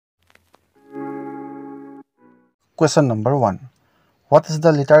Question number 1. What is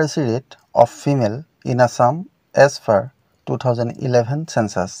the literacy rate of female in Assam as per 2011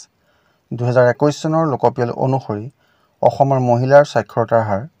 census? 2021 চনৰ লোকপিয়ল অনুসৰি অসমৰ মহিলাৰ সাক্ষৰতাৰ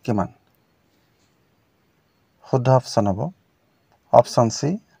হাৰ কিমান? শুদ্ধ অপচন হ'ব option C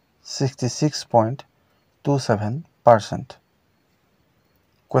 66.27%.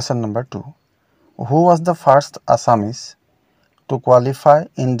 Question number 2. Who was the first Assamese to qualify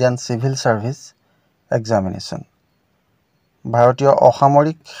Indian Civil Service examination? ভাৰতীয়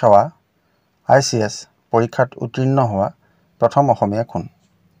অসামৰিক সেৱা ICS পৰীক্ষাত উত্তীৰ্ণ হোৱা প্ৰথম অসমীয়া কোন?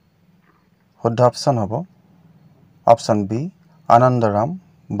 শুদ্ধ অপচন হ'ব option B Anandaram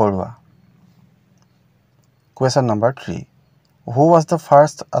Barua. Question number 3. Who was the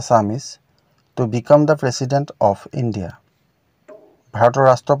first Assamese to become the President of India? ভাৰতৰ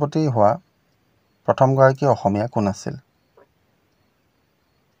ৰাষ্ট্ৰপতি হোৱা প্ৰথমগৰাকী অসমীয়া কোন আছিল?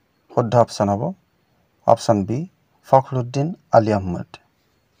 শুদ্ধ অপচন হ'ব option B Fakhruddin Ali Ahmed.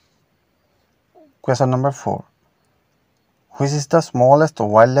 Question number 4. Which is the smallest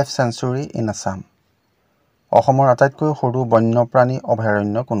wildlife sanctuary in Assam? অসমৰ আটাইতকৈ সৰু বন্যপ্ৰাণী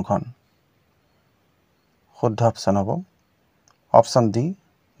অভয়াৰণ্য কোনখন? শুদ্ধ অপচন হ'ব অপচন ডি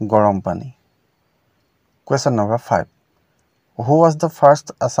গৰমপানী. Question number 5. Who was the first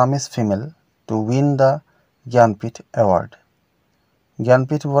Assamese female to win the Jnanpith award?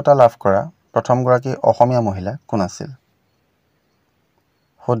 Jnanpith বঁটা লাভ কৰা প্ৰথমগৰাকী অসমীয়া মহিলা কোন আছিল?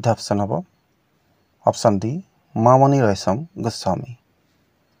 শুদ্ধ অপচন হ'ব option D Mamoni Raisom Goswami.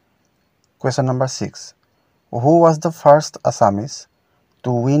 Question number 6. Who was the first Assamese to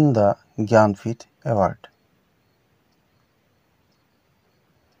win the Jnanpith award?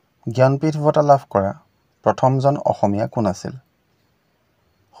 Jnanpith বঁটা লাভ কৰা প্ৰথমজন অসমীয়া কোন আছিল?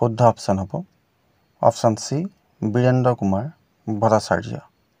 শুদ্ধ অপচন হ'ব অপচন সি বীৰেন্দ্ৰ কুমাৰ ভট্টাচাৰ্য.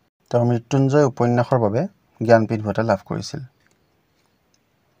 তেওঁ মৃত্যুঞ্জয় উপন্যাসৰ বাবে জ্ঞানপীঠ বঁটা লাভ কৰিছিল.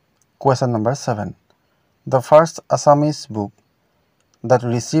 Question number 7. The first Assamese book that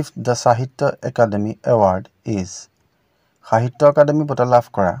received the Sahitya Academy Award is? সাহিত্য একাডেমী বঁটা লাভ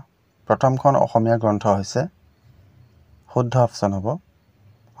কৰা প্ৰথমখন অসমীয়া গ্ৰন্থ হৈছে? শুদ্ধ অপচন হ'ব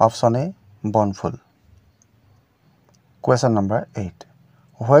option A Banaphul. Question number 8.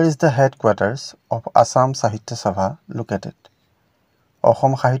 Where is the headquarters of Assam Sahitya Sabha located?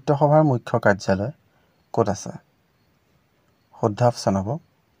 Assam সাহিত্য সভাৰ মুখ্য কাৰ্যালয় ক'ত আছে? শুদ্ধ অপচন হ'ব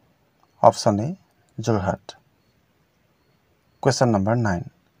option A Jorhat. Question number 9.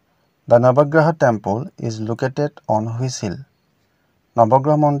 The Navagraha temple is located on which hill?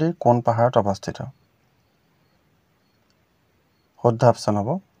 নৱগ্ৰহ মন্দিৰ কোন পাহাৰত অৱস্থিত? শুদ্ধ অপচন হ'ব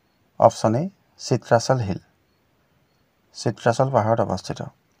অপচন এ চিত্ৰাচল হিল. চিত্ৰাচল পাহাৰত অৱস্থিত.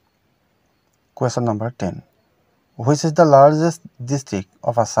 Question number 10. Which is the largest district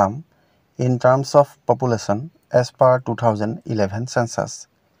of Assam in terms of population as per 2011 census?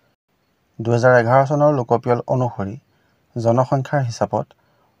 2011 চনৰ লোকপিয়ল অনুসৰি জনসংখ্যাৰ হিচাপত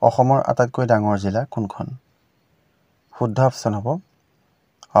অসমৰ আটাইতকৈ ডাঙৰ জিলা কোনখন? শুদ্ধ অপচন হ'ব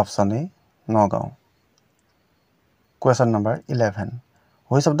option A Nagaon. Question number 11.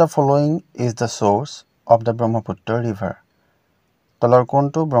 Which of the following is the source of the Brahmaputra river? তলৰ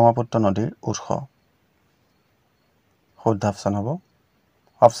কোনটো ব্ৰহ্মপুত্ৰ নদীৰ উৎস? শুদ্ধ অপচন হ'ব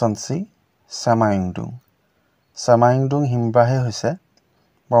অপচন সি চামাইংডুং. চামাইংডুং হিমবাহে হৈছে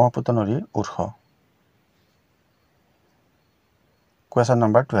ব্ৰহ্মপুত্ৰ নদীৰ উৎস. Question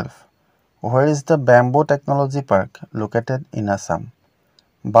number 12. Where is the bamboo technology park located in Assam?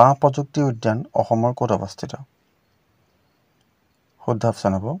 বাঁহ প্ৰযুক্তি উদ্যান অসমৰ ক'ত অৱস্থিত? শুদ্ধ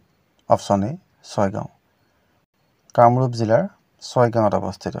অপচন হ'ব অপচন এ ছয়গাঁও. কামৰূপ জিলাৰ ছয়গাঁৱত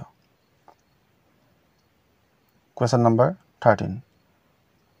অৱস্থিত. Question number 13.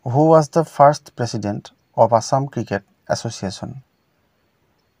 Who was the first president of Assam Cricket Association?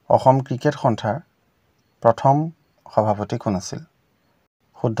 Assam cricket সন্থাৰ প্ৰথম সভাপতি কোন আছিল?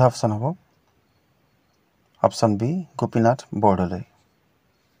 শুদ্ধ অপচন হ'ব option B Gopinath Bordoloi.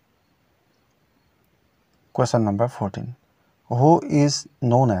 Question number 14. Who is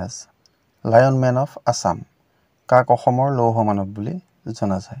known as Lion Man of Assam? কাক অসমৰ লৌহ মানৱ বুলি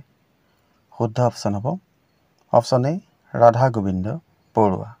জনা যায়? শুদ্ধ অপচন হ'ব option A Radha Gobinda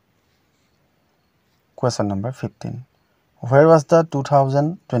Barua. Question number 15. Where was the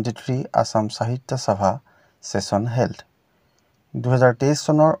 2023 Assam Sahitya Sabha session held? 2023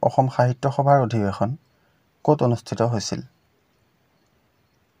 চনৰ অসম সাহিত্য সভাৰ অধিৱেশন ক'ত অনুষ্ঠিত হৈছিল?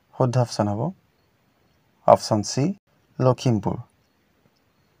 শুদ্ধ অপচন হ'ব option C Lakhimpur.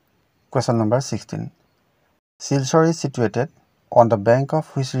 Question number 16. Silchar is situated on the bank of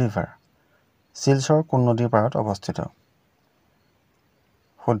which river? Silchar কোন নদীৰ পাৰত অৱস্থিত?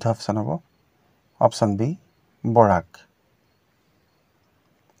 শুদ্ধ অপচন হ'ব option B Barak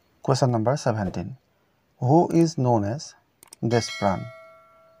Question number 17 Who is known as দেশপ্ৰাণ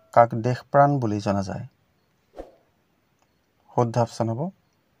কাক দেশপ্ৰাণ বুলি জনা যায় শুদ্ধ অপচন হ'ব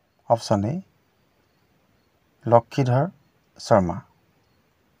option A Lakshidhar Sharma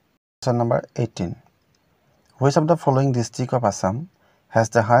Question number 18 Which of the following district of Assam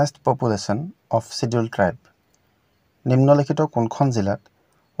has the highest population of scheduled tribe নিম্নলিখিত কোনখন জিলাত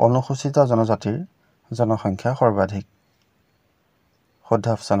অনুসূচিত জনজাতিৰ জনসংখ্যা সৰ্বাধিক শুদ্ধ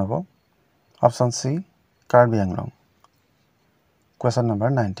অপচন হ'ব option C Karbi Anglong Question number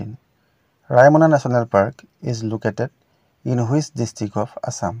 19 Raimana National Park is located in which district of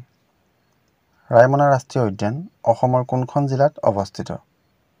Assam Raimana ৰাষ্ট্ৰীয় উদ্যান অসমৰ কোনখন জিলাত অৱস্থিত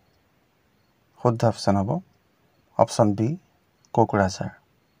শুদ্ধ অপচন হ'ব option B Kokrajhar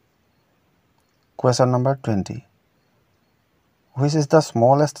Question number 20 Which is the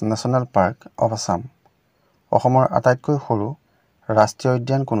smallest national park of Assam অসমৰ আটাইতকৈ সৰু ৰাষ্ট্ৰীয়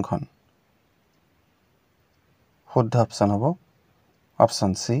উদ্যান কোনখন শুদ্ধ অপচন হ'ব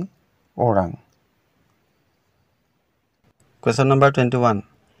option C Orang Question number 21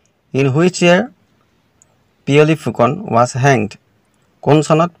 In which year Piyali Phukan was hanged কোন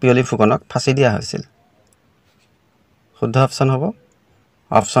চনত পিয়লি ফুকনক ফাঁচি দিয়া হৈছিল শুদ্ধ অপচন হ'ব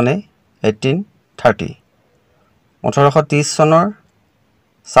অপচন এ 1830 1830 চনৰ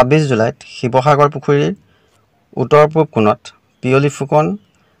 26 জুলাইত শিৱসাগৰ পুখুৰীৰ উত্তৰ পূব কোণত পিয়লি ফুকন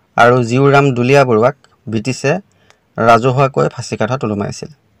আৰু জিউৰাম দুলিয়া বৰুৱাক ব্ৰিটিছে ৰাজহুৱাকৈ ফাঁচি কাঠত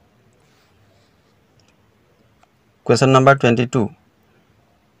ওলমাইছিল Question number 22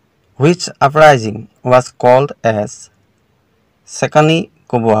 Which uprising was called as Sekani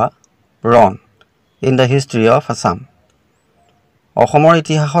Kubwa Ron in the history of Assam অসমৰ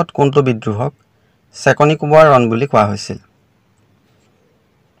ইতিহাসত কোনটো বিদ্ৰোহক সেকনি কুবৱা ৰণ বুলি কোৱা হৈছিল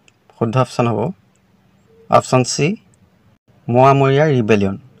শুদ্ধ অপচন হ'ব অপচন সি মোৱামৰীয়া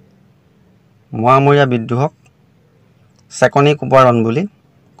ৰিবেলিয়ন মোৱামৰীয়া বিদ্ৰোহক সেকনি কুবৱা ৰণ বুলি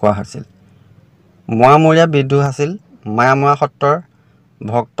কোৱা হৈছিল মোৱামৰীয়া বিদ্ৰোহ আছিল মায়ামোৱা সত্ৰৰ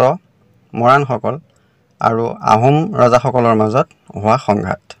ভক্ত মৰাণসকল আৰু আহোম ৰজাসকলৰ মাজত হোৱা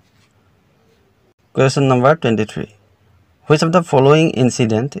সংঘাত Question number 23 Which of the following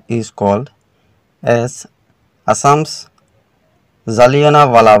incident is called as Assam's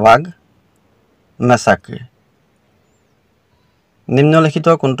Jallianwala Bagh massacre নিম্নলিখিত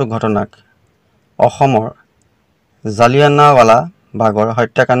কোনটো ঘটনাক অসমৰ জালিয়ানৱালা বাগৰ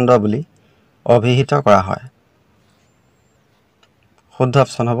হত্যাকাণ্ড বুলি অভিহিত কৰা হয় শুদ্ধ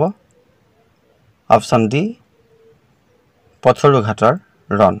অপচন হ'ব অপচন ডি পথৰুঘাটৰ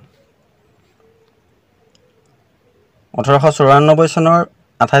ৰণ 1894 চনৰ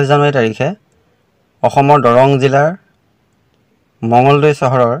 28 জানুৱাৰী তাৰিখে অসমৰ দৰং জিলাৰ মঙলদৈ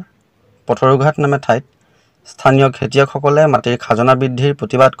চহৰৰ পথৰুঘাট নামে ঠাইত স্থানীয় খেতিয়কসকলে মাটিৰ খাজনা বৃদ্ধিৰ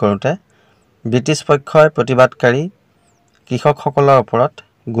প্ৰতিবাদ কৰোঁতে ব্ৰিটিছ পক্ষই প্ৰতিবাদকাৰী কৃষকসকলৰ ওপৰত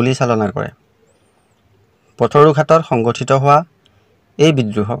গুলী চালনা কৰে পথৰুঘাটত সংগঠিত হোৱা এই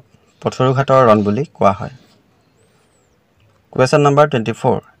বিদ্ৰোহক পথৰুঘাটৰ ৰণ বুলি কোৱা হয় Question number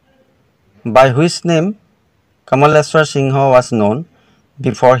 24 By which name Kamaleshwar Singha was known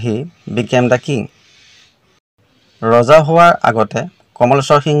before he became the king ৰজা হোৱাৰ আগতে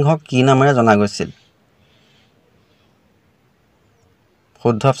কমলেশ্বৰ সিংহক কি নামেৰে জনা গৈছিল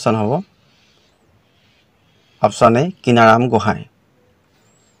শুদ্ধ অপচন হ'ব option A Kinaram Gohain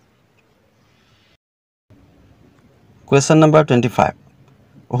Question number 25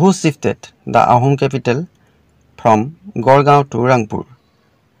 Who shifted the Ahom capital from Gorgaon to Rangpur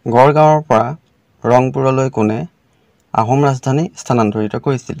গড়গাঁৱৰ পৰা ৰংপুৰলৈ কোনে আহোম ৰাজধানী স্থানান্তৰিত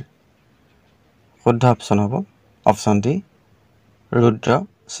কৰিছিল শুদ্ধ অপচন হ'ব অপচন ডি ৰুদ্ৰ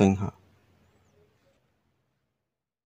সিংহ